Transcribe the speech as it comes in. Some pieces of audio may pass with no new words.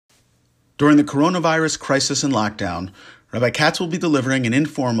During the coronavirus crisis and lockdown, Rabbi Katz will be delivering an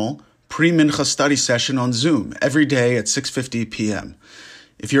informal pre-mincha study session on Zoom every day at 6:50 p.m.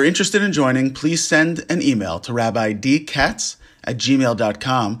 If you're interested in joining, please send an email to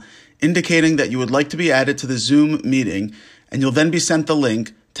rabbidkatz@gmail.com indicating that you would like to be added to the Zoom meeting, and you'll then be sent the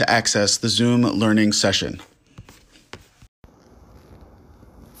link to access the Zoom learning session.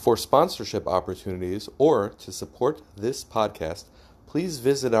 For sponsorship opportunities or to support this podcast, please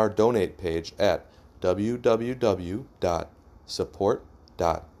visit our donate page at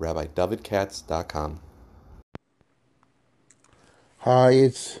www.support.rabbidavidkatz.com. Hi,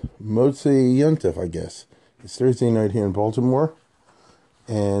 it's Motzi Yontif, I guess. It's Thursday night here in Baltimore,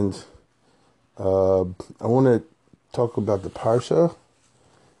 and I want to talk about the Parsha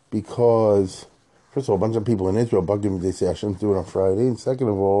because, first of all, a bunch of people in Israel bugging me. They say I shouldn't do it on Friday, and second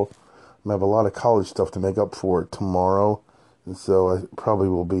of all, I have a lot of college stuff to make up for tomorrow, and so I probably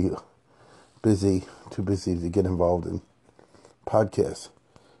will be too busy to get involved in podcasts.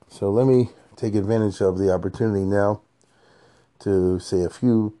 So let me take advantage of the opportunity now to say a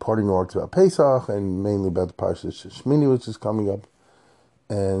few parting remarks about Pesach and mainly about the Parsha Shmini, which is coming up,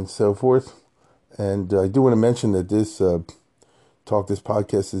 and so forth. And I do want to mention that this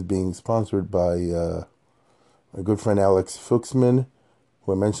podcast is being sponsored by my good friend Alex Fuchsman,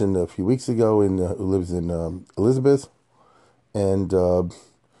 who I mentioned a few weeks ago, who lives in Elizabeth, and he's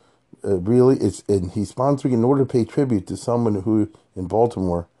sponsoring in order to pay tribute to someone who in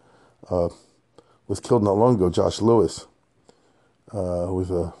Baltimore was killed not long ago, Josh Lewis, who was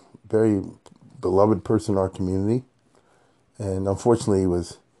a very beloved person in our community, and unfortunately he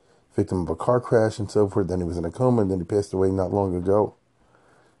was victim of a car crash and so forth. Then he was in a coma, and then he passed away not long ago.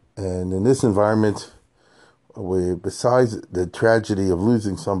 And in this environment, besides the tragedy of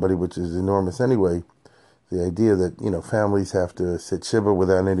losing somebody, which is enormous anyway, the idea that, families have to sit shiva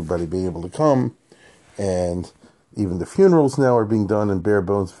without anybody being able to come, and even the funerals now are being done in bare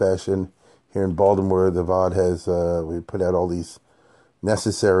bones fashion. Here in Baltimore, the VOD has, we put out all these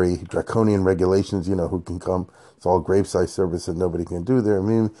necessary draconian regulations, who can come. It's all gravesite service that nobody can do there. I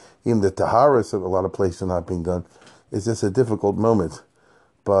mean, even the taharas of a lot of places are not being done. It's just a difficult moment.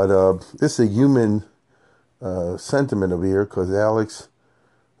 But this is a human sentiment over here, because Alex,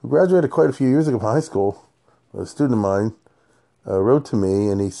 who graduated quite a few years ago from high school, a student of mine, wrote to me,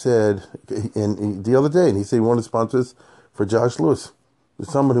 and he said, the other day, he said he wanted sponsors for Josh Lewis. There's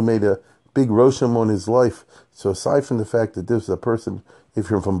someone who made a big rosham on his life. So aside from the fact that this is a person, if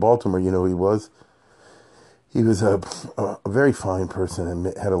you're from Baltimore, you know who he was. He was a very fine person and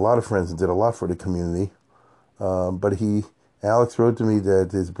had a lot of friends and did a lot for the community. But Alex wrote to me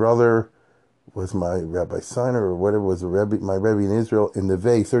that his brother was my Rabbi Steiner, or whatever, was my Rebbe in Israel in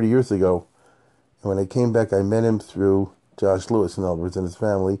Neve 30 years ago. And when I came back, I met him through Josh Lewis, in other words, and his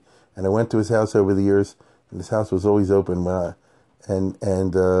family. And I went to his house over the years, and his house was always open. And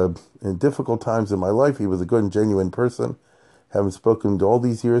in difficult times in my life, he was a good and genuine person. Haven't spoken to all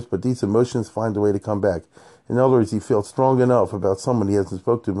these years, but these emotions find a way to come back. In other words, he felt strong enough about someone he hasn't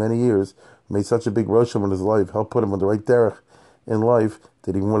spoken to many years, made such a big rosham in his life, helped put him on the right derech in life,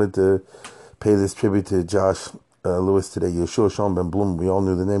 that he wanted to pay this tribute to Josh Lewis today. Yeshua Shalom Ben Blum. We all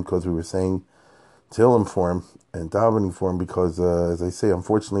knew the name because we were saying Tehillim for him and davening for him, because, as I say,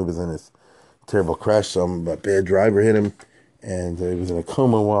 unfortunately, he was in this terrible crash. Some bad driver hit him, and he was in a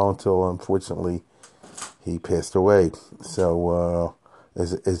coma a while until, unfortunately, he passed away. So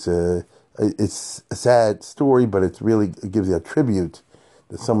it's a sad story, but it gives you a tribute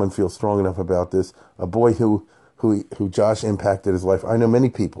that someone feels strong enough about this. A boy who Josh impacted his life. I know many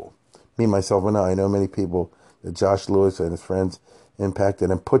people, me, myself, and I know many people that Josh Lewis and his friends impacted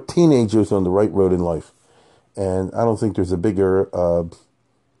and put teenagers on the right road in life. And I don't think there's a bigger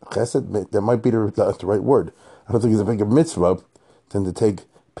chesed, that might be the right word. I don't think there's a bigger mitzvah than to take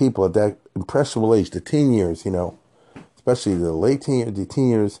people at that impressionable age, the teen years, especially the late teen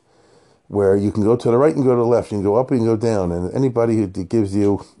years, where you can go to the right and go to the left, you can go up and you can go down, and anybody who gives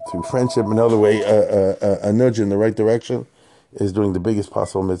you, through friendship another way, a nudge in the right direction is doing the biggest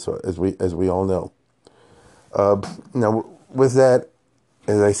possible mitzvah, as we all know. Now, with that,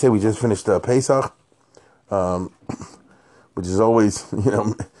 as I say, we just finished Pesach, which is always,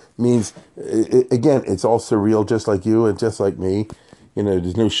 means, again, it's all surreal, just like you and just like me.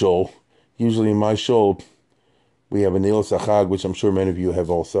 There's no shul. Usually in my shul, we have a Neilas HaChag, which I'm sure many of you have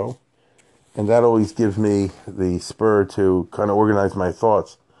also. And that always gives me the spur to kind of organize my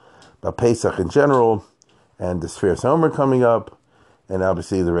thoughts about Pesach in general, and the Sfiras HaOmer coming up, and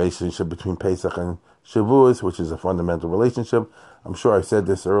obviously the relationship between Pesach and Shavuos, which is a fundamental relationship. I'm sure I said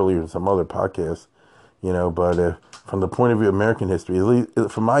this earlier in some other podcasts. But from the point of view of American history, at least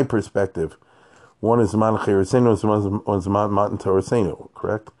from my perspective, one is Zman Cheresenu, one is Matan Torasenu,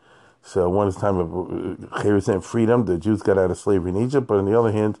 correct? So one is time of Cheresenu, freedom. The Jews got out of slavery in Egypt, but on the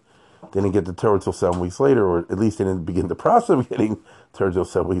other hand, they didn't get the Torah until 7 weeks later, or at least they didn't begin the process of getting Torah until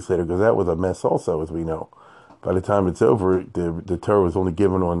 7 weeks later, because that was a mess also, as we know. By the time it's over, the Torah was only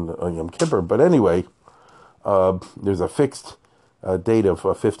given on Yom Kippur. But anyway, there's a fixed date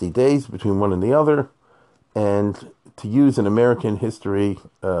of 50 days between one and the other. And to use an American history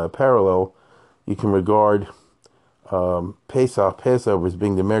parallel, you can regard Passover as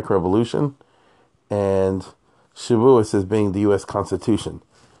being the American Revolution, and Shavuos as being the U.S. Constitution.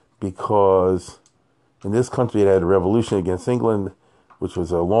 Because in this country it had a revolution against England, which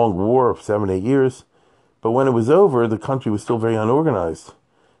was a long war of 7-8 years. But when it was over, the country was still very unorganized.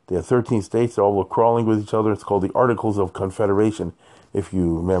 They had 13 states, all were crawling with each other. It's called the Articles of Confederation, if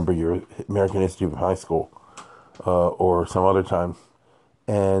you remember your American history from high school or some other time.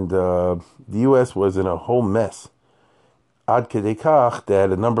 And the U.S. was in a whole mess. Ad kedei kach that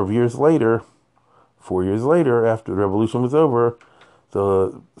a number of years later, 4 years later, after the revolution was over,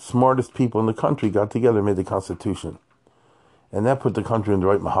 the smartest people in the country got together and made the Constitution. And that put the country in the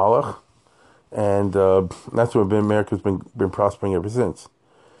right mahalach. And that's where America's been prospering ever since.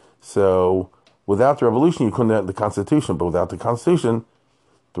 So without the revolution, you couldn't have the Constitution. But without the Constitution,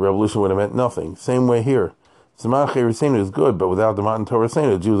 the revolution would have meant nothing. Same way here. Zman Cheresenu is good, but without the Matan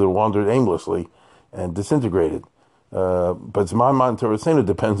Torasenu, the Jews would have wandered aimlessly and disintegrated. But Zman Matan Torasenu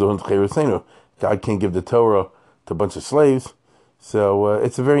depends on Cheresenu. God can't give the Torah to a bunch of slaves. So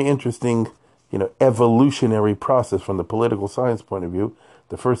it's a very interesting, evolutionary process from the political science point of view.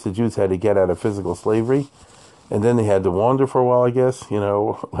 The first, the Jews had to get out of physical slavery, and then they had to wander for a while, I guess,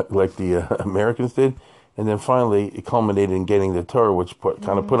 like the Americans did. And then finally, it culminated in getting the Torah, which put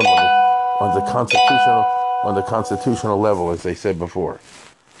them on the constitutional level, as they said before.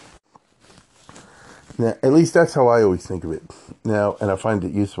 Now, at least that's how I always think of it. Now, and I find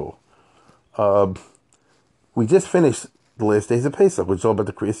it useful. We just finished the last days of Pesach, which is all about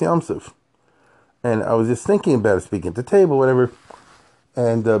the Kriyas Yamsuf. And I was just thinking about it, speaking at the table, whatever.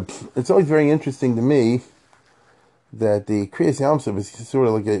 And it's always very interesting to me that the Kriyas Yamsuf is sort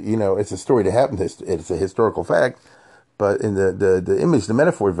of like it's a story that happened. It's a historical fact. But in the image, the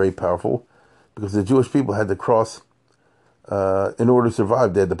metaphor is very powerful, because the Jewish people had to cross, in order to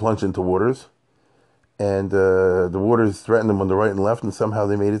survive, they had to plunge into waters. And the waters threatened them on the right and left, and somehow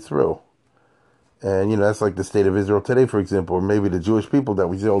they made it through. And, that's like the state of Israel today, for example, or maybe the Jewish people that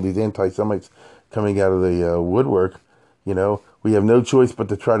we see all these anti-Semites coming out of the woodwork. We have no choice but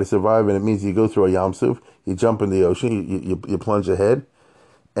to try to survive, and it means you go through a Yam Suf, you jump in the ocean, you plunge ahead,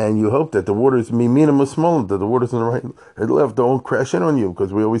 and you hope that the waters, mimina musmolim, that the waters on the right and left don't crash in on you,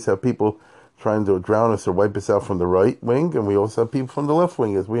 because we always have people trying to drown us or wipe us out from the right wing, and we also have people from the left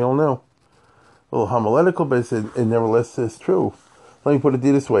wing, as we all know. A little homiletical, but it nevertheless is true. Let me put it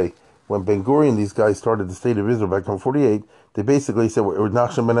this way. When Ben-Gurion, these guys started the state of Israel back in 1948, they basically said, we're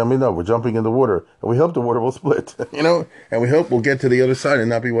jumping in the water, and we hope the water will split, and we hope we'll get to the other side and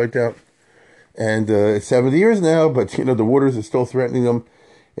not be wiped out. And it's 70 years now, but, the waters are still threatening them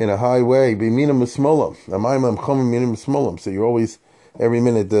in a high way. So you're always, every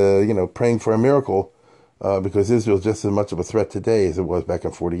minute, praying for a miracle, because Israel is just as much of a threat today as it was back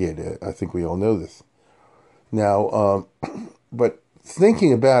in 1948. I think we all know this. Now, but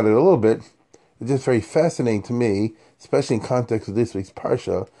thinking about it a little bit, it's just very fascinating to me, especially in context of this week's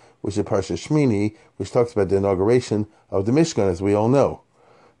Parsha, which is Parsha Shmini, which talks about the inauguration of the Mishkan, as we all know.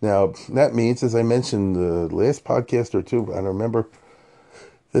 Now, that means, as I mentioned the last podcast or two, I don't remember,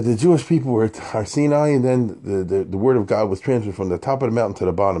 that the Jewish people were at Har Sinai, and then the word of God was transferred from the top of the mountain to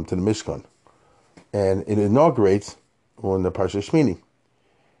the bottom, to the Mishkan. And it inaugurates on the Parsha Shmini.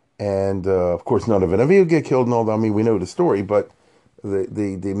 And, of course, none of it. Avihu get killed and all that. I mean, we know the story, but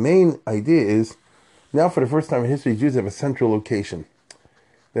the main idea is, now for the first time in history, Jews have a central location.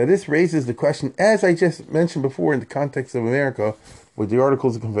 Now this raises the question, as I just mentioned before in the context of America, with the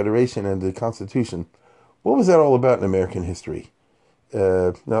Articles of Confederation and the Constitution, what was that all about in American history?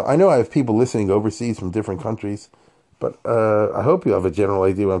 Now I know I have people listening overseas from different countries, but I hope you have a general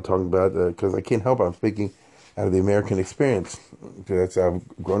idea what I'm talking about, because I can't help it. I'm speaking out of the American experience, because that's how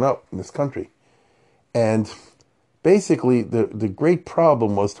I've grown up in this country. And basically, the great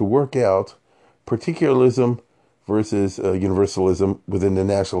problem was to work out particularism versus universalism within the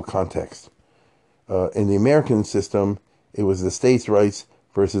national context. In the American system, it was the states' rights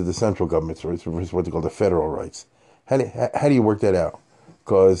versus the central government's rights, versus what they call the federal rights. How do you work that out?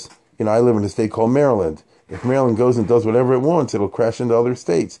 Because, I live in a state called Maryland, If Maryland goes and does whatever it wants, it'll crash into other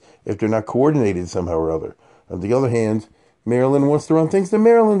states if they're not coordinated somehow or other. On the other hand, Maryland wants to run things the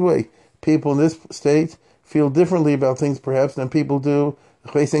Maryland way. People in this state feel differently about things perhaps than people do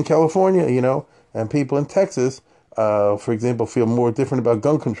in California, and people in Texas, for example, feel more different about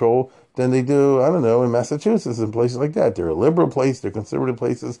gun control than they do, I don't know, in Massachusetts and places like that. They're a liberal place, they're conservative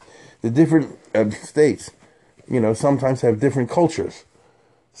places. The different states, sometimes have different cultures.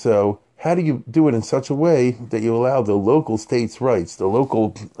 So how do you do it in such a way that you allow the local states' rights, the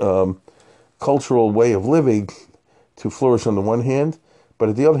local cultural way of living to flourish on the one hand, but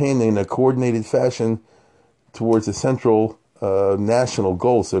at the other hand, in a coordinated fashion towards a central national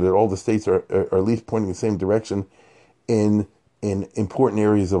goal so that all the states are at least pointing in the same direction in important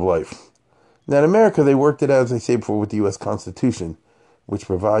areas of life. Now in America, they worked it out, as I say before, with the U.S. Constitution, which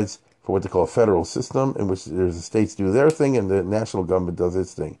provides for what they call a federal system, in which the states do their thing and the national government does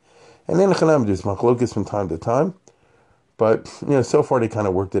its thing. And then there's machlokas from time to time, but so far they kind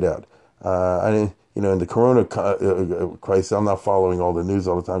of worked it out. In the corona crisis, I'm not following all the news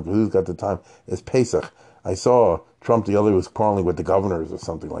all the time because who's got the time? It's Pesach. I saw Trump the other day was quarreling with the governors or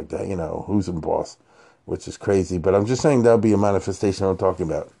something like that. Who's the boss, which is crazy. But I'm just saying that would be a manifestation I'm talking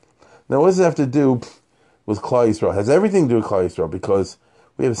about. Now, what does it have to do with Klal Yisrael? It has everything to do with Klal Yisrael because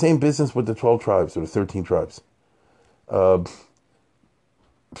we have the same business with the 12 tribes or the 13 tribes.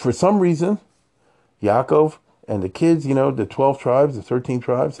 For some reason, Yaakov and the kids, the 12 tribes, the 13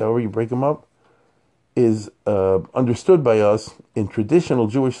 tribes, however you break them up, is understood by us in traditional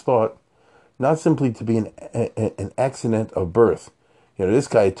Jewish thought not simply to be an accident of birth. This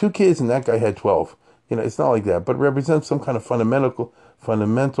guy had 2 kids and that guy had 12. It's not like that, but it represents some kind of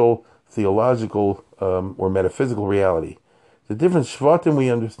fundamental theological or metaphysical reality. The different Shvatim we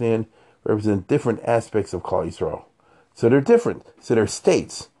understand represent different aspects of Klal Yisrael. So they're different. So they're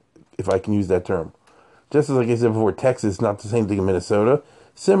states, if I can use that term. Just as like I said before, Texas is not the same thing in Minnesota.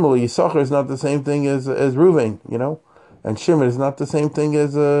 Similarly, Yisachar is not the same thing as Reuven, and Shimon is not the same thing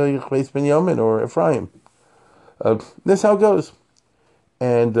as Yechves ben Yamin or Ephraim. This is how it goes.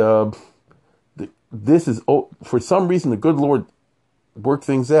 And this is, for some reason, the good Lord worked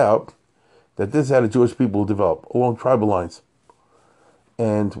things out that this is how the Jewish people develop, along tribal lines.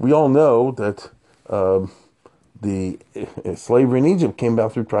 And we all know that the slavery in Egypt came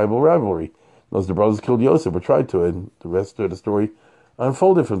about through tribal rivalry. Those the brothers killed Yosef, or tried to, and the rest of the story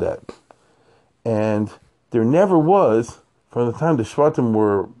unfolded from that. And there never was, from the time the Shvatim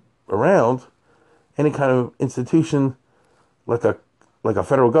were around, any kind of institution like a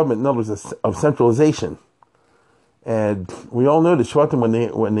federal government, in other words, of centralization. And we all know the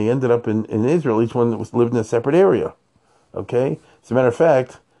Shvatim, when they ended up in Israel, each one lived in a separate area. Okay? As a matter of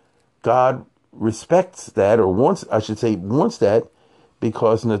fact, God respects that, or wants that,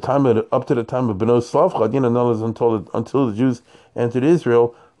 because up to the time of Beno Slavchad, in other words, until the Jews entered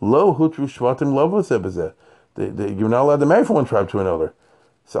Israel, lo hutru shvatim lo v'zeh. You're not allowed to marry from one tribe to another.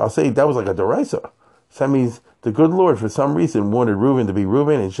 So I'll say that was like a deraisa. So that means the good Lord, for some reason, wanted Reuben to be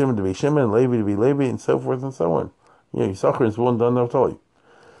Reuben, and Shimon to be Shimon, and Levi to be Levi, and so forth and so on. Yisachar is one done Naphtali.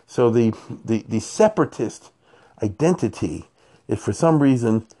 So the separatist identity is for some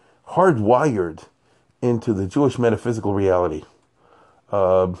reason hardwired into the Jewish metaphysical reality.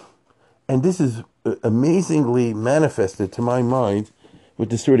 And this is amazingly manifested to my mind with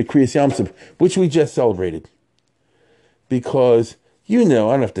the story of Kriyas Yamsuf, which we just celebrated. Because I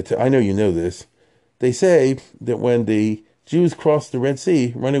don't have to I know you know this. They say that when the Jews crossed the Red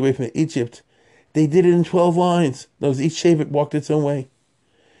Sea, running away from Egypt, they did it in 12 lines. Each Shevet walked its own way.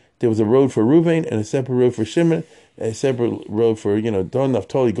 There was a road for Reuven and a separate road for Shimon, a separate road for, Dan,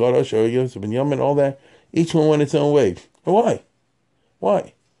 Naphtali, Gad, Asher, Yosef, and Yamin, all that. Each one went its own way. But why?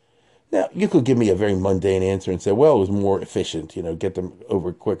 Why? Now, you could give me a very mundane answer and say, well, it was more efficient, get them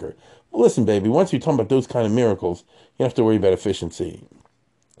over quicker. Well, listen, baby, once you're talking about those kind of miracles, you don't have to worry about efficiency.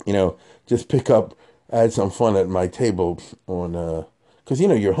 Just add some fun at my table on, because,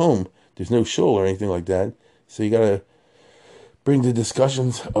 you're home. There's no shul or anything like that. So you got to bring the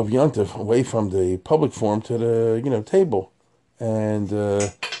discussions of Yontif away from the public forum to the, table. And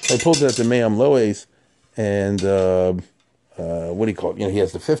I pulled it at the Mayam Loes, and what do you call it? He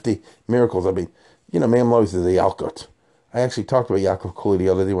has the 50 miracles. Mayam Loes is a Yalkut. I actually talked about Yaakov Kuli the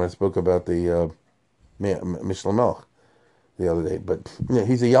other day when I spoke about the Mishnah Melech the other day. But,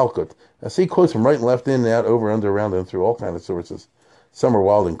 he's a Yalkut. I see quotes from right and left, in and out, over, under, around, and through all kinds of sources. Some are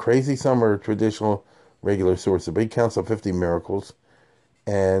wild and crazy. Some are traditional, regular sources. But he counts up 50 miracles.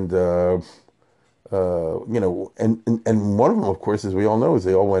 And, and one of them, of course, as we all know, is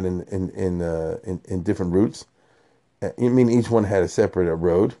they all went in different routes. Each one had a separate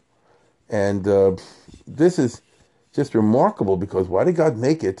road. And this is just remarkable, because why did God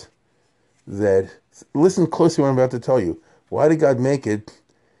make it that, listen closely to what I'm about to tell you, why did God make it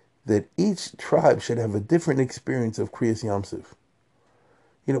that each tribe should have a different experience of Kriyas Yamsuf?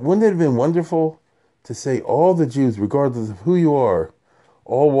 Wouldn't it have been wonderful to say all the Jews, regardless of who you are,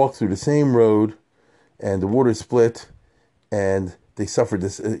 all walk through the same road, and the water split, and they suffered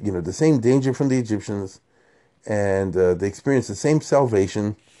this, the same danger from the Egyptians, and they experienced the same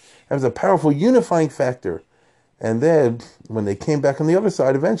salvation. That was a powerful unifying factor. And then, when they came back on the other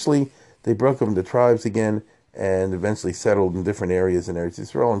side, eventually they broke up into tribes again, and eventually settled in different areas in Eretz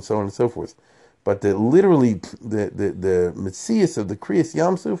Yisrael, and so on and so forth. But the Metzias of the Kriyas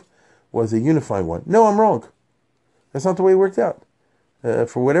Yamsuf was a unifying one. No, I'm wrong. That's not the way it worked out.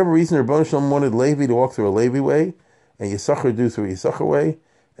 For whatever reason, Rebbeinu Shalom wanted Levi to walk through a Levi way, and Yisachar to do through a Yisachar way,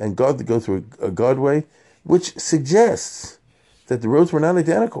 and God to go through a God way, which suggests that the roads were not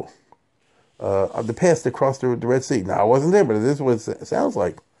identical. The path that crossed the Red Sea. Now, I wasn't there, but this is what it sounds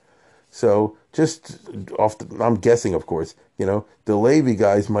like. So, just I'm guessing, of course, the Levi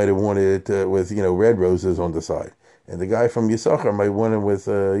guys might have wanted it with, red roses on the side. And the guy from Yisachar might want it with,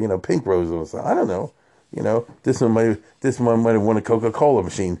 pink roses on the side. I don't know. This one might have wanted a Coca-Cola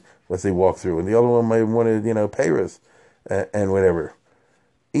machine as they walk through. And the other one might have wanted, Paris and whatever.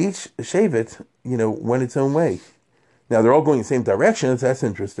 Each Shevet, went its own way. Now, they're all going in the same direction. That's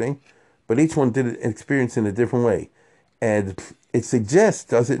interesting. But each one did an experience in a different way. And it suggests,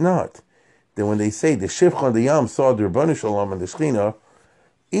 does it not, that when they say the Shivcha and the Yam saw the Rebbeinu Shalom and the Shechina,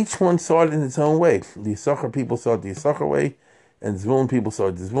 each one saw it in its own way. The Yisachar people saw it the Yisachar way, and the Zvulun people saw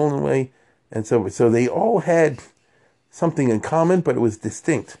it the Zvulun way, and so they all had something in common, but it was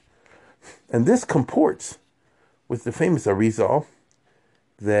distinct. And this comports with the famous Arizal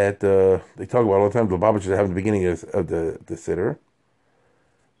that they talk about all the time, the Lubavitch have at the beginning of the Siddur,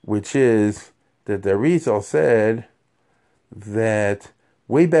 which is that the Arizal said that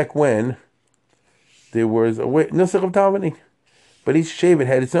way back when there was a Nusach of davening, but each Shevet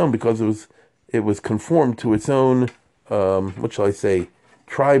had its own, because it was conformed to its own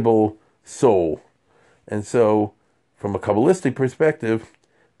tribal soul. And so, from a Kabbalistic perspective,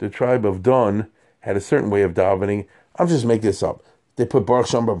 the tribe of Dan had a certain way of davening. I'll just make this up. They put Baruch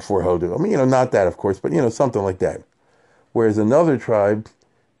Shamba before Hodu. I mean, not that, of course, but something like that. Whereas another tribe,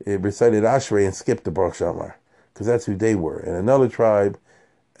 it recited Ashrei and skipped the Baruch Shama, because that's who they were. And another tribe,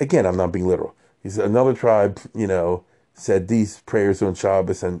 again, I'm not being literal. Another tribe, said these prayers on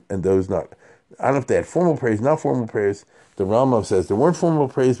Shabbos and those not. I don't know if they had formal prayers, not formal prayers. The Rambam says there weren't formal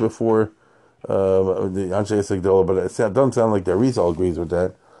prayers before the Anshe Segdola, but it doesn't sound like the Arizal agrees with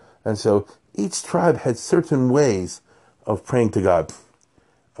that. And so each tribe had certain ways of praying to God.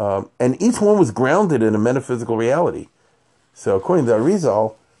 And each one was grounded in a metaphysical reality. So according to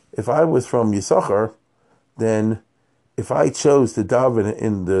Arizal, if I was from Yisachar, then if I chose to daven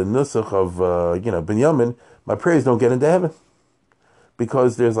in the Nusach of, Binyamin, my prayers don't get into heaven.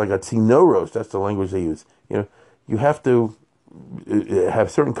 Because there's like a tzinoros, that's the language they use. You have to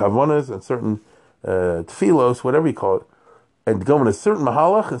have certain kavanas and certain tefillos, whatever you call it, and go in a certain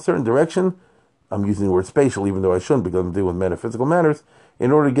mahalach, in a certain direction. I'm using the word spatial, even though I shouldn't, because I'm dealing with metaphysical matters,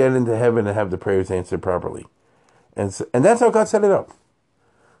 in order to get into heaven and have the prayers answered properly. And that's how God set it up.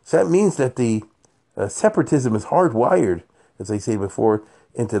 So that means that the separatism is hardwired, as I say before,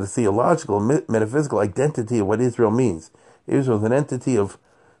 into the theological, metaphysical identity of what Israel means. Israel is an entity of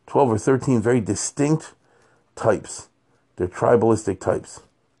 12 or 13 very distinct types. They're tribalistic types.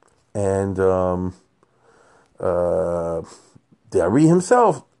 And the Ari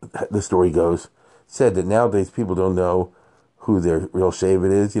himself, the story goes, said that nowadays people don't know who their real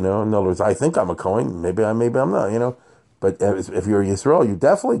Shevet is, In other words, I think I'm a Kohen, maybe I'm not, But if you're Yisrael, you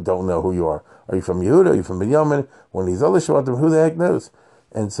definitely don't know who you are. Are you from Yehuda? Are you from Binyamin? One of these other Shvatim, who the heck knows?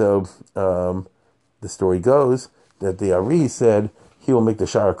 And so the story goes that the Ari said he will make the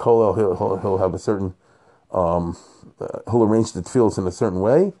Shara Kolel, he'll have a certain, he'll arrange the tefillos in a certain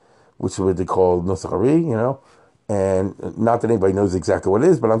way, which is what they call Nusach Ari, and not that anybody knows exactly what it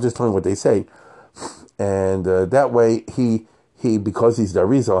is, but I'm just telling you what they say. And that way, he because he's the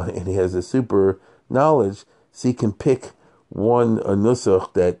Arizal and he has a super knowledge, so he can pick one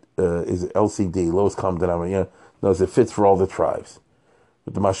nusach that is LCD, lowest common denominator, knows it fits for all the tribes.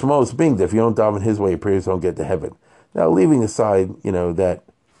 But the mashmos being that if you don't daven his way, your prayers don't get to heaven. Now, leaving aside, that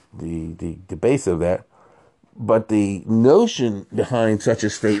the base of that, but the notion behind such a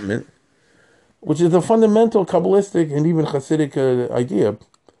statement, which is a fundamental Kabbalistic and even Hasidic idea,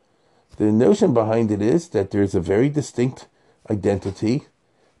 the notion behind it is that there's a very distinct identity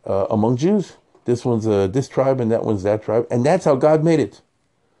among Jews. This one's this tribe and that one's that tribe. And that's how God made it.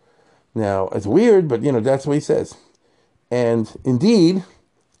 Now, it's weird, but, that's what he says. And indeed,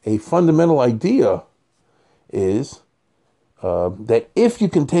 a fundamental idea is that if you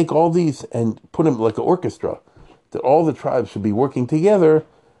can take all these and put them like an orchestra, that all the tribes should be working together,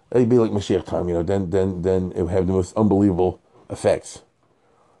 it'd be like Mashiach time, then it would have the most unbelievable effects.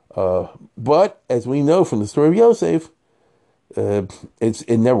 But as we know from the story of Yosef, it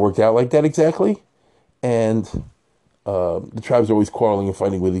never worked out like that exactly, and the tribes are always quarreling and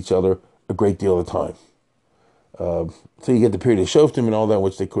fighting with each other a great deal of the time. So you get the period of Shoftim and all that,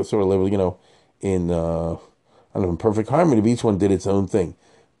 which they sort of live, in in perfect harmony. But each one did its own thing.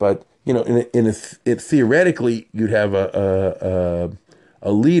 But theoretically, you'd have a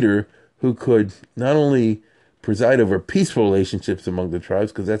leader who could not only preside over peaceful relationships among the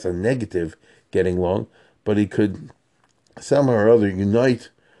tribes, because that's a negative getting along, but he could somehow or other unite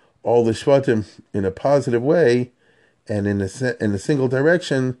all the Shvatim in a positive way and in a single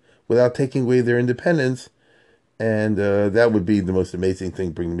direction without taking away their independence. And that would be the most amazing thing,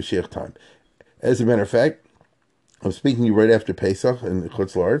 bringing Mashiach time. As a matter of fact, I'm speaking to you right after Pesach in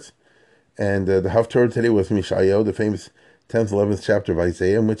Chutz La'aretz, and the Haftorah today was Mishayahu, the famous 10th, 11th chapter of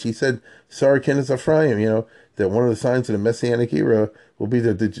Isaiah, in which he said, Sarah Kenes Ephraim, that one of the signs of the Messianic era will be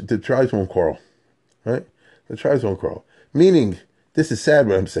that the tribes won't quarrel, right? The tribes won't quarrel. Meaning, this is sad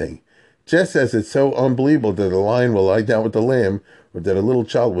what I'm saying, just as it's so unbelievable that a lion will lie down with the lamb, or that a little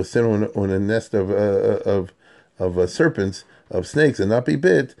child will sit on a nest of serpents, of snakes, and not be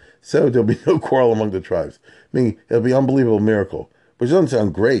bit, so there'll be no quarrel among the tribes. Meaning, it'll be an unbelievable miracle. Which doesn't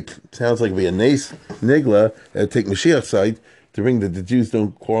sound great. It sounds like it'll be a nice nigla, take Mashiach's side, to bring that the Jews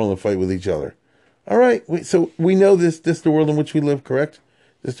don't quarrel and fight with each other. All right, so we know this is the world in which we live, correct?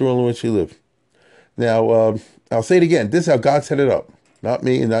 This is the world in which we live. Now, I'll say it again. This is how God set it up. Not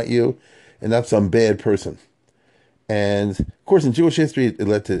me and not you, and not some bad person. And, of course, in Jewish history, it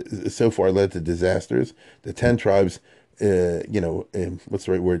led to disasters. The 10 tribes, what's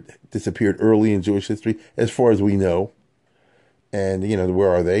the right word, disappeared early in Jewish history, as far as we know. And, where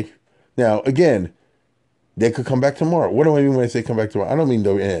are they? Now, again, they could come back tomorrow. What do I mean when I say come back tomorrow? I don't mean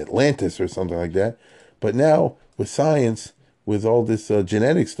they're in Atlantis or something like that. But now, with science, with all this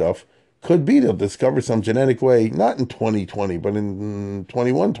genetic stuff, could be they'll discover some genetic way, not in 2020, but in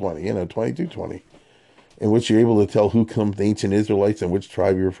 2120, 2220, in which you're able to tell who come the ancient Israelites and which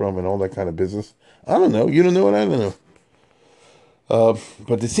tribe you're from and all that kind of business. I don't know. You don't know, and I don't know.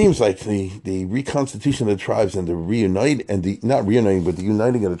 But it seems like the reconstitution of the tribes and the not reuniting, but the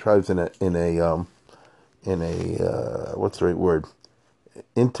uniting of the tribes in a what's the right word?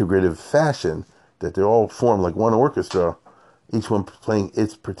 Integrative fashion, that they're all formed like one orchestra, each one playing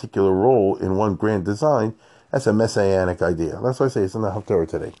its particular role in one grand design. That's a messianic idea. That's why I say it's in the Haftarah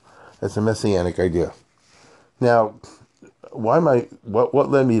today. That's a messianic idea. Now, what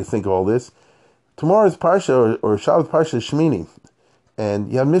led me to think of all this? Tomorrow's Parsha, or Shabbat Parsha, is Shmini.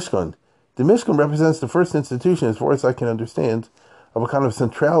 And you have Mishkan. The Mishkan represents the first institution, as far as I can understand, of a kind of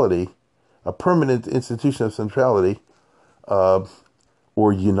centrality, a permanent institution of centrality, or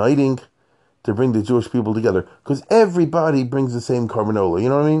uniting to bring the Jewish people together. Because everybody brings the same carbanola. You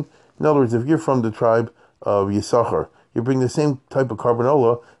know what I mean? In other words, if you're from the tribe of Yisachar, you bring the same type of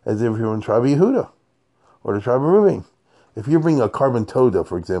carbanola as if you're from the tribe of Yehuda, or the tribe of Reuben. If you bring a carbon toda,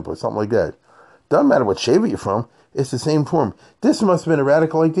 for example, or something like that, doesn't matter what Sheva you're from, it's the same form. This must have been a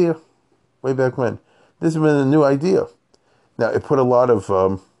radical idea way back when. This has been a new idea. Now, it put a lot of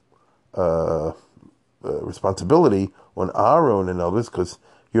responsibility on Aaron and others, because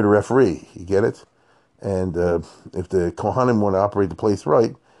you're the referee. You get it? And if the Kohanim want to operate the place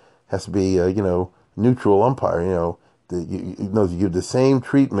right, it has to be, neutral umpire. You give the same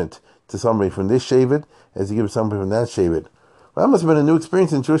treatment to somebody from this Shevet as you give somebody from that Shevet. Well, that must have been a new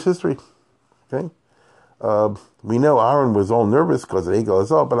experience in Jewish history. Okay? We know Aaron was all nervous because of Egel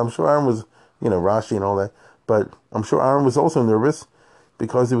Azal, but I'm sure Aaron was, Rashi and all that. But I'm sure Aaron was also nervous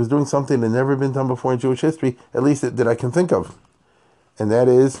because he was doing something that never been done before in Jewish history, at least that I can think of. And that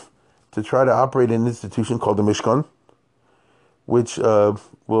is to try to operate an institution called the Mishkan, which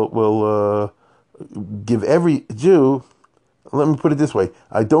will give every Jew, let me put it this way,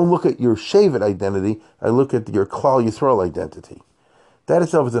 I don't look at your Shevet identity, I look at your Klal Yisrael identity. That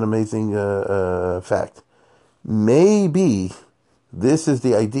itself is an amazing fact. Maybe this is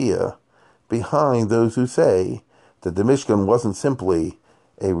the idea behind those who say that the Mishkan wasn't simply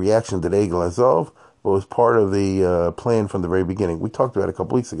a reaction to the Egel Azov, but was part of the plan from the very beginning. We talked about it a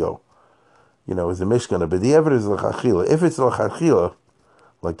couple weeks ago. Is the Mishkan, but the evidence is l'chachila. If it's l'chachila,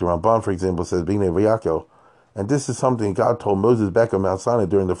 like the Ramban, for example, says, being a V'yakel, and this is something God told Moses back on Mount Sinai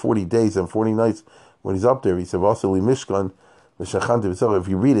during the 40 days and 40 nights when he's up there. He said, "Vasili Mishkan." If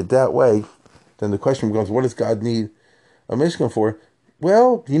you read it that way, then the question becomes, what does God need a Mishkan for?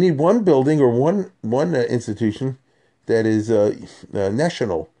 Well, you need one building or one institution that is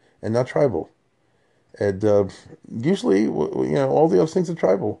national and not tribal. And usually, all the other things are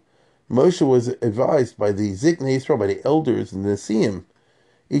tribal. Moshe was advised by the Ziknei Yisrael, by the elders and the Nesiim.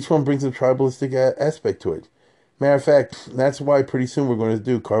 Each one brings a tribalistic aspect to it. Matter of fact, that's why pretty soon we're going to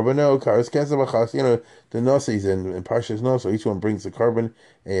do Karbono, Karas Kesavachas, the Nosis and Parshas Noso. Each one brings the carbon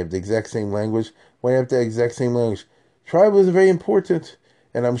and you have the exact same language. Why have the exact same language? Tribal is very important.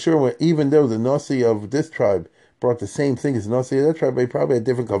 And I'm sure even though the Nosi of this tribe brought the same thing as the Nosi of that tribe, they probably had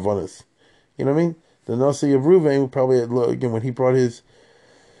different kavanas. You know what I mean? The Nosi of Reuven probably had, again, when he brought his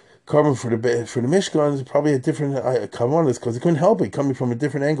carbon for the Mishkan, probably had different kavanas because he couldn't help it, coming from a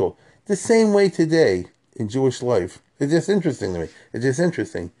different angle. The same way today in Jewish life. It's just interesting to me. It's just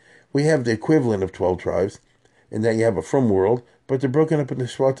interesting. We have the equivalent of 12 tribes, and then you have a from world, but they're broken up into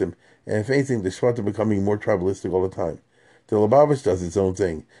Shvatim. And if anything, the Shvatim are becoming more tribalistic all the time. The Lubavitch does its own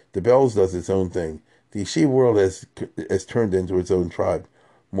thing. The Bells does its own thing. The Yeshiva world has turned into its own tribe,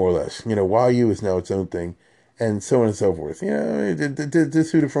 more or less. YU is now its own thing, and so on and so forth. This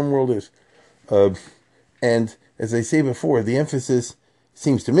is who the from world is. And as I say before, the emphasis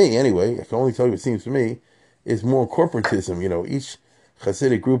seems to me, anyway, I can only tell you it seems to me, is more corporatism. Each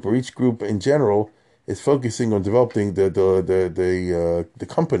Hasidic group or each group in general is focusing on developing the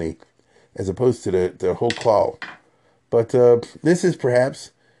company as opposed to the whole klal. But this is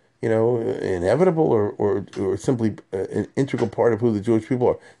perhaps, inevitable or simply an integral part of who the Jewish people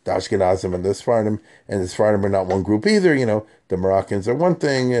are. The Ashkenazim and the Sephardim are not one group either. The Moroccans are one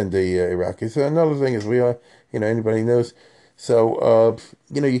thing and the Iraqis are another thing, as we are, anybody knows. So,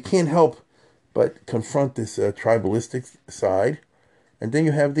 you can't help but confront this tribalistic side. And then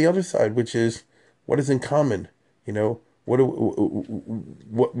you have the other side, which is what is in common. What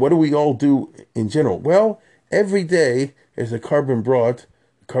do we all do in general? Well, every day there's a carbon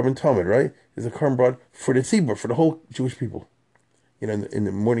Talmud, right? There's a carbon brought for the tzibur, for the whole Jewish people, in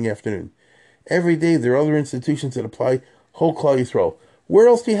the morning, afternoon. Every day there are other institutions that apply whole Klal Yisrael. Where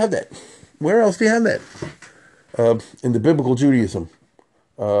else do you have that? In the biblical Judaism,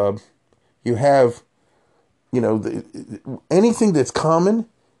 you have, anything that's common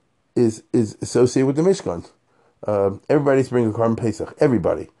is associated with the Mishkan. Everybody's bringing a carbon Pesach.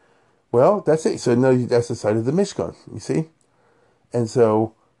 Everybody. Well, that's it. So no, that's the side of the Mishkan. You see, and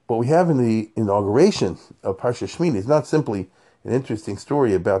so what we have in the inauguration of Parsha Shmini is not simply an interesting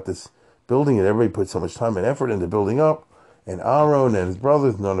story about this building, and everybody put so much time and effort into building up, and Aaron and his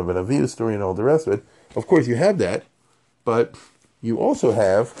brothers, none of an Avihu story, and all the rest of it. Of course, you have that, but you also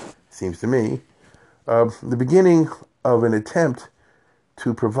have, seems to me, the beginning of an attempt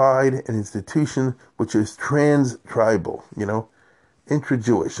to provide an institution which is trans-tribal,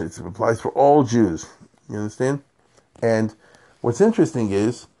 intra-Jewish. It applies for all Jews. You understand? And what's interesting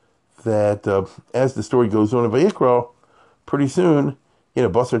is that as the story goes on in Vayikra, pretty soon,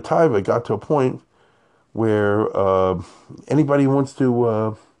 Basar Taiva got to a point where anybody who wants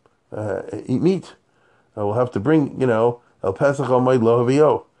to eat meat will have to bring, El Pesach Almighty Lo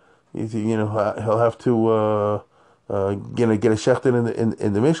Havio. He'll have to get a shechted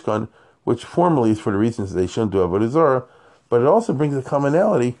in the Mishkan, which formally is for the reasons they shouldn't do Avodah Zarah, but it also brings a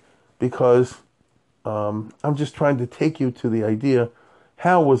commonality because I'm just trying to take you to the idea,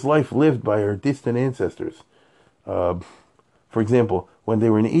 how was life lived by our distant ancestors? For example, when they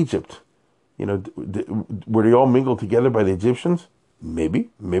were in Egypt, were they all mingled together by the Egyptians? Maybe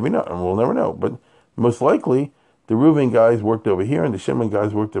not, and we'll never know. But most likely, the Reuven guys worked over here, and the Shimon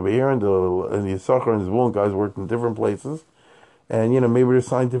guys worked over here, and the Yisachar and the Zvulun guys worked in different places. And, maybe they're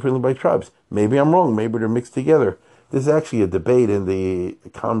assigned differently by tribes. Maybe I'm wrong. Maybe they're mixed together. There's actually a debate in the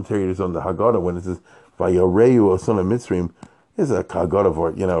commentaries on the Haggadah when it says, Vayoreu Osuna Mitzrim. There's a Haggadah for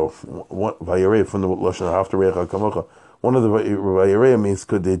it, Vayoreu from the Lashon Haftarecha Kamocha. One of the Vayoreu means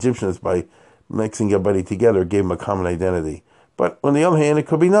could the Egyptians, by mixing everybody together, gave them a common identity. But on the other hand, it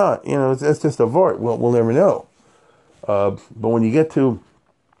could be not. It's just a vart. We'll never know. But when you get to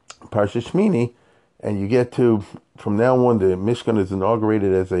Parsha Shmini, and you get to, from now on, the Mishkan is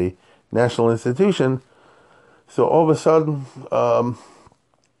inaugurated as a national institution, so all of a sudden,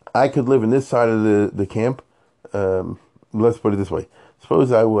 I could live in this side of the camp. Let's put it this way.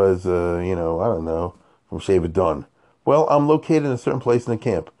 Suppose I was, I don't know, from Shevet Dan. Well, I'm located in a certain place in the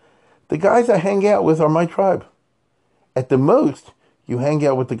camp. The guys I hang out with are my tribe. At the most, you hang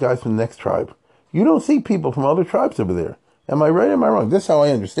out with the guys from the next tribe. You don't see people from other tribes over there. Am I right or am I wrong? This is how I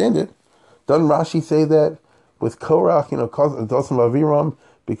understand it. Doesn't Rashi say that with Korach, Dosim Aviram,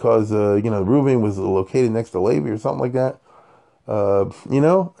 because, Reuven was located next to Levi or something like that? In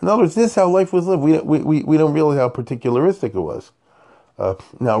other words, this is how life was lived. We don't realize how particularistic it was.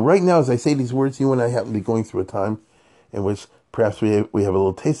 Now, right now, as I say these words, you and I happen to be going through a time in which perhaps we have a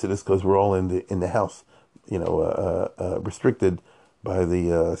little taste of this because we're all in the house, restricted by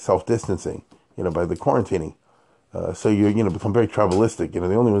the self-distancing, by the quarantining. So you become very tribalistic.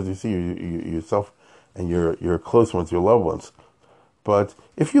 The only ones you see are yourself and your close ones, your loved ones. But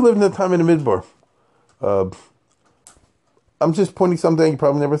if you live in the time in the Midbar, I'm just pointing something you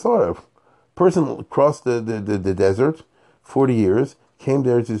probably never thought of. Person crossed the desert, 40 years, came to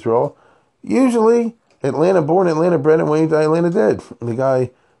Eretz Yisrael, usually Atlanta born, Atlanta bred, and when he died, Atlanta dead. The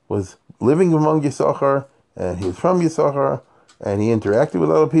guy was living among Yisachar, and he was from Yisachar, and he interacted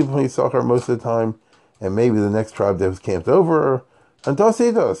with other people from Yisachar most of the time, and maybe the next tribe that was camped over, and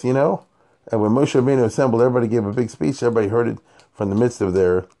Dosidos, And when Moshe Rabbeinu assembled, everybody gave a big speech, everybody heard it from the midst of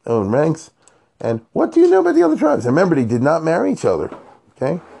their own ranks. And what do you know about the other tribes? Remember, they did not marry each other,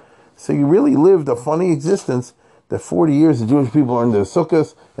 okay? So you really lived a funny existence that 40 years the Jewish people are in the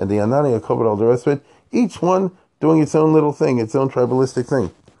Sukkos and the Anani, Akobad, all the rest of it, each one doing its own little thing, its own tribalistic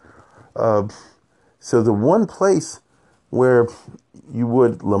thing. So the one place where you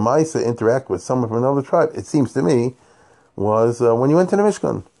would Lamaisa interact with someone from another tribe, it seems to me, was when you went to the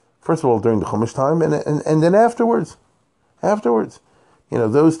Mishkan. First of all, during the Chumash time, and then afterwards.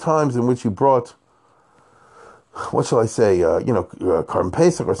 Those times in which you brought, what shall I say, Karban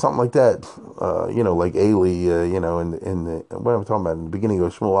Pesach or something like that, like Eli, in the, what am I talking about, in the beginning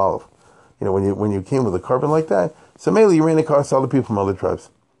of Shmuel Aleph. When you came with a carbon like that, so mainly you ran across other people from other tribes.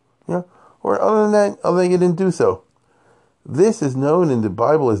 Or other than that, you didn't do so. This is known in the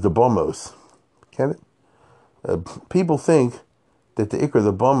Bible as the Bamos. Get it? People think that the Ikar,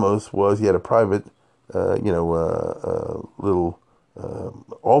 the Bamos, was you had a private, little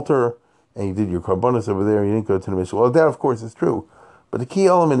altar, and you did your karbanos over there, and you didn't go to the Mishkan. Well, that, of course, is true. But the key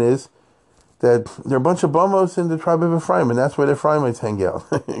element is that there are a bunch of Bamos in the tribe of Ephraim, and that's where the Ephraimites hang out.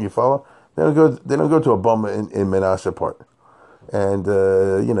 You follow? They don't go to a Bama in Menashe part. And,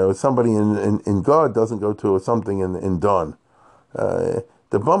 somebody in God doesn't go to something in Dan. The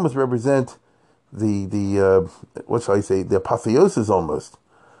Bamas represent the what shall I say, the apotheosis almost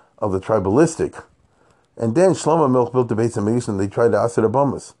of the tribalistic. And then Shlomo Melech built the Beis HaMikdash, and they tried to aser the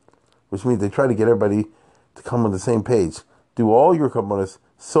Bamas, which means they try to get everybody to come on the same page. Do all your karbanos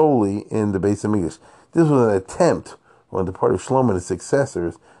solely in the Beis HaMikdash. This was an attempt on the part of Shlomo and his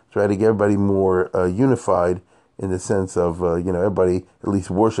successors to try to get everybody more unified in the sense of, everybody at least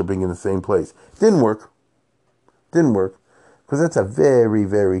worshiping in the same place. Didn't work. Because that's a very,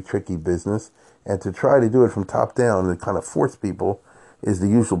 very tricky business. And to try to do it from top down and kind of force people is the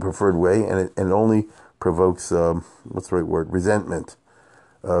usual preferred way. And it only provokes, what's the right word, resentment.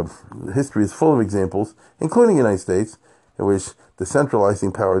 History is full of examples, including the United States, in which the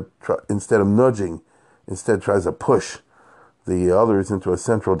centralizing power, instead of nudging, instead tries to push the others into a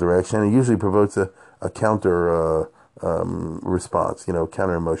central direction. It usually provokes a counter response,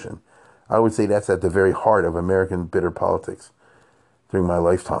 counter emotion. I would say that's at the very heart of American bitter politics during my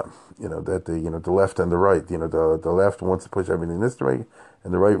lifetime. That the left and the right, the left wants to push everything this way,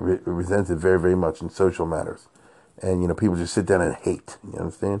 and the right resents it very, very much in social matters. And, people just sit down and hate. You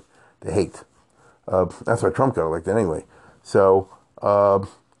understand? They hate. That's why Trump got elected anyway. So, to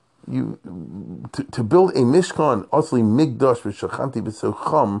build a Mishkan, Osli Migdash v'Shachanti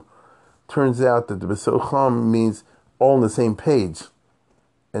b'Socham, turns out that the b'Socham means all on the same page.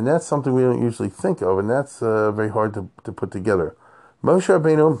 And that's something we don't usually think of, and that's very hard to put together. Moshe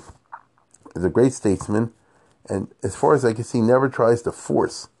Rabbeinu is a great statesman, and as far as I can see, never tries to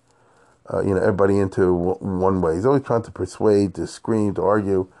force everybody into one way. He's always trying to persuade, to scream, to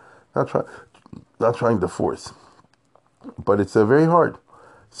argue, not trying to force. But it's very hard.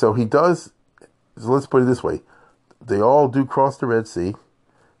 So he does, so let's put it this way. They all do cross the Red Sea.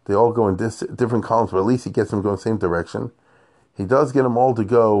 They all go in different columns, but at least he gets them going the same direction. He does get them all to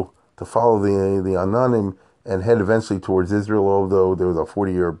go to follow the Ananim and head eventually towards Israel, although there was a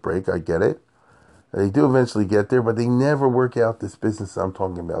 40-year break. I get it. They do eventually get there, but they never work out this business I'm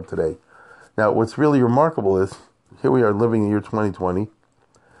talking about today. Now, what's really remarkable is, here we are living in the year 2020.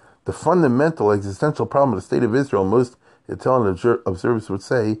 The fundamental existential problem of the state of Israel, most intelligent observers would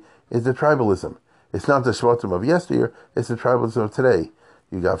say, is the tribalism. It's not the Shvatim of yesteryear, it's the tribalism of today.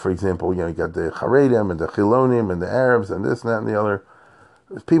 You got, for example, you got the Haredim and the Chilonim and the Arabs and this and that and the other.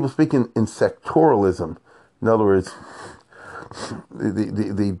 People speaking in sectoralism. In other words,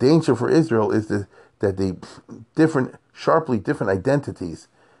 the danger for Israel is that the sharply different identities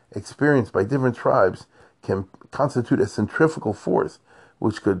experienced by different tribes can constitute a centrifugal force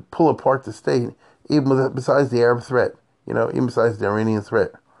which could pull apart the state, even besides the Arab threat. even besides the Iranian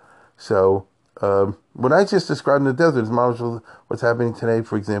threat. So what I just described in the desert is what's happening today,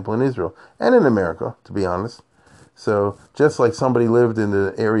 for example, in Israel and in America, to be honest. So just like somebody lived in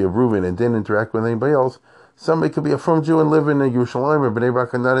the area of Reuven and didn't interact with anybody else, somebody could be a frum Jew and live in Yerushalayim or Bnei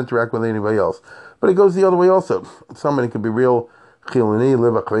Brak and not interact with anybody else. But it goes the other way also. Somebody could be real Chiloni,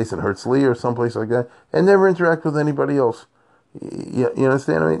 live at Chves in Herzliya or someplace like that, and never interact with anybody else. You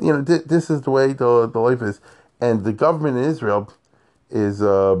understand? I mean, this is the way the life is. And the government in Israel is,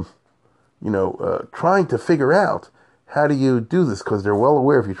 trying to figure out how do you do this, because they're well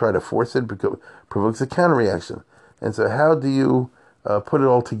aware if you try to force it, it provokes a counter-reaction. And so how do you put it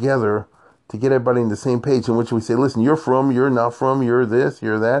all together to get everybody on the same page in which we say, listen, you're not from, you're this,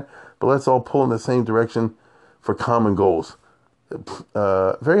 you're that, but let's all pull in the same direction for common goals.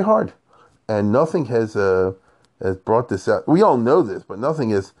 Very hard. And nothing has brought this out. We all know this, but nothing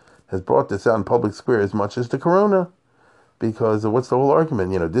has brought this out in public square as much as the corona. Because what's the whole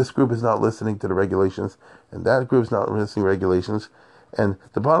argument? This group is not listening to the regulations, and that group's not listening to regulations. And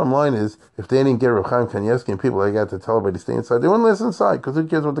the bottom line is, if they didn't get Reb Chaim Kanievsky and people like that to tell everybody to stay inside, they wouldn't listen inside, because who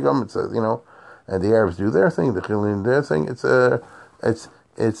cares what the government says, And the Arabs do their thing, the Chileans do their thing.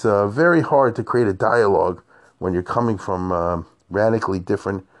 It's very hard to create a dialogue when you're coming from radically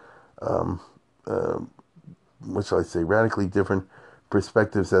different, radically different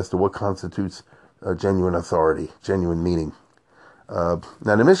perspectives as to what constitutes genuine authority, genuine meaning. Now,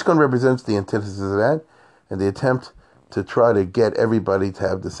 the Mishkan represents the antithesis of that, and the attempt to try to get everybody to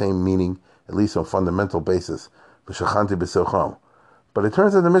have the same meaning, at least on a fundamental basis. But it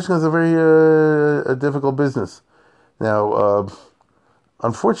turns out the Mishkan is a very a difficult business. Now,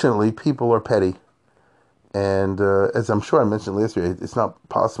 unfortunately, people are petty, and as I'm sure I mentioned last year, it's not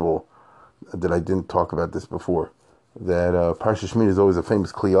possible that I didn't talk about this before, that Parsha Shemini is always a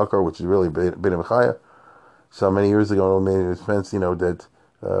famous Kli Yakar, which is really Bnei Bechaya. So many years ago, I made defense, that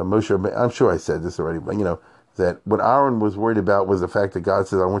Moshe, I'm sure I said this already, but, that what Aaron was worried about was the fact that God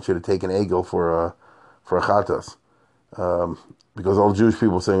says, I want you to take an egel for a chatas. Because all Jewish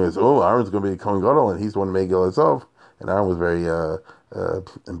people saying is, Aaron's going to be a Kohen Gadol, and he's the one to make egel himself. And Aaron was very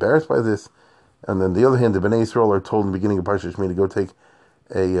embarrassed by this. And then the other hand, the Bnei Yisrael are told in the beginning of Parsha Shemini to go take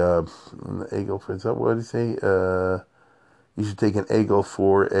an egel for, what did he say? You should take an egel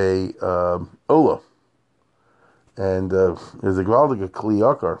for a ola. And there's a Gvaldig, Kli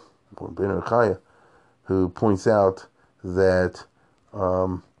Yakar, Bnei Bechaya, who points out that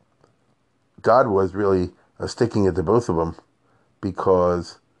God was really sticking it to both of them,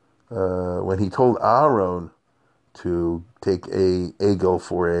 because when he told Aaron to take a egel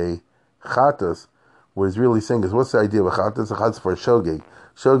for a chatas, what he's really saying is, what's the idea of a chatas? A chatas for a shogeg.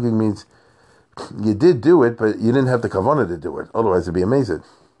 Shogeg means you did do it, but you didn't have the kavanah to do it. Otherwise, it'd be amazing.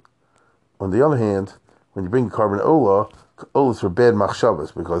 On the other hand, when you bring a carbon ola is for bad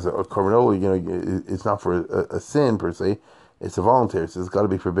machshavas, because a carbon ola, it's not for a sin per se, it's a voluntary, so it's got to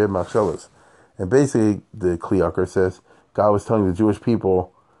be for bad machshavas. And basically, the Kli Yakar says, God was telling the Jewish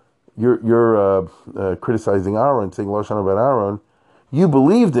people, you're criticizing Aaron, saying Lashon about Aaron. You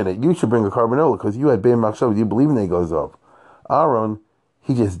believed in it. You should bring a carbon ola, because you had bad machshavas. You believe in it, goes up. Aaron,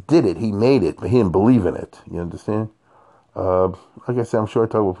 he just did it. He made it, but he didn't believe in it. You understand? Like I said, I'm sure I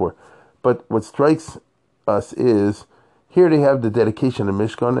talked before. But what strikes us is, here they have the dedication of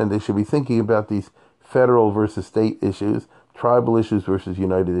Mishkan, and they should be thinking about these federal versus state issues, tribal issues versus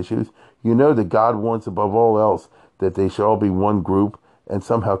united issues. You know that God wants above all else that they should all be one group and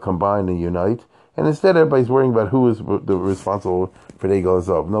somehow combine and unite. And instead, everybody's worrying about who is the responsible for the Egel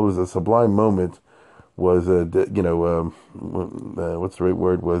Hazav. In other words, a sublime moment was, what's the right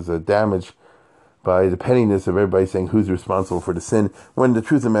word, was damaged by the pettiness of everybody saying who's responsible for the sin, when the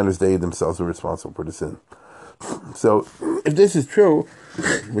truth of the matter is they themselves are responsible for the sin. So, if this is true,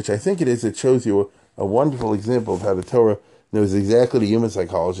 which I think it is, it shows you a wonderful example of how the Torah knows exactly the human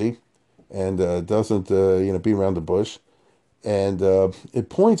psychology and doesn't, beat around the bush. And it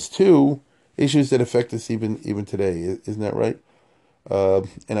points to issues that affect us even today. Isn't that right?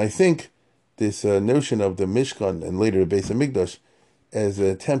 And I think this notion of the Mishkan and later the Beis Hamikdash as an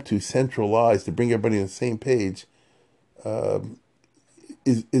attempt to centralize, to bring everybody on the same page,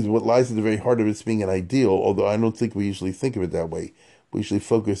 is what lies at the very heart of it being an ideal, although I don't think we usually think of it that way. We usually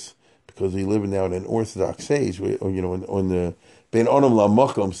focus, because we live now in an Orthodox age, on the Ben Onam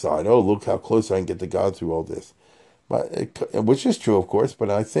LaMakom side. Oh, look how close I can get to God through all this. Which is true, of course, but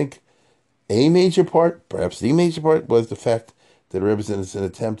I think a major part, perhaps the major part, was the fact that it represents an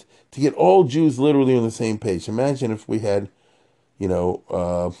attempt to get all Jews literally on the same page. Imagine if we had,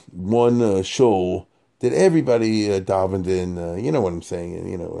 one shul that everybody davened in, you know what I'm saying,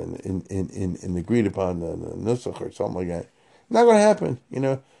 and agreed upon the nusach or something like that. Not going to happen,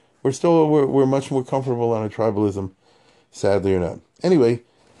 We're much more comfortable on a tribalism, sadly or not. Anyway,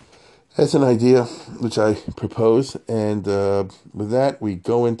 that's an idea which I propose, and with that we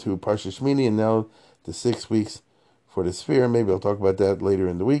go into Parsha Shmini, and now the 6 weeks for the sphere. Maybe I'll talk about that later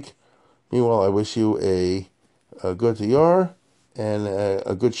in the week. Meanwhile, I wish you a good Iyar and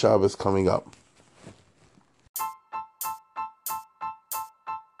a good Shabbos coming up.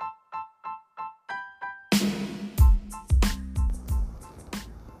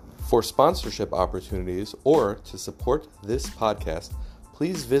 For sponsorship opportunities or to support this podcast,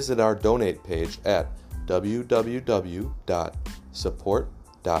 please visit our donate page at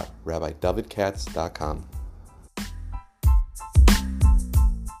www.support.rabbidavidkatz.com.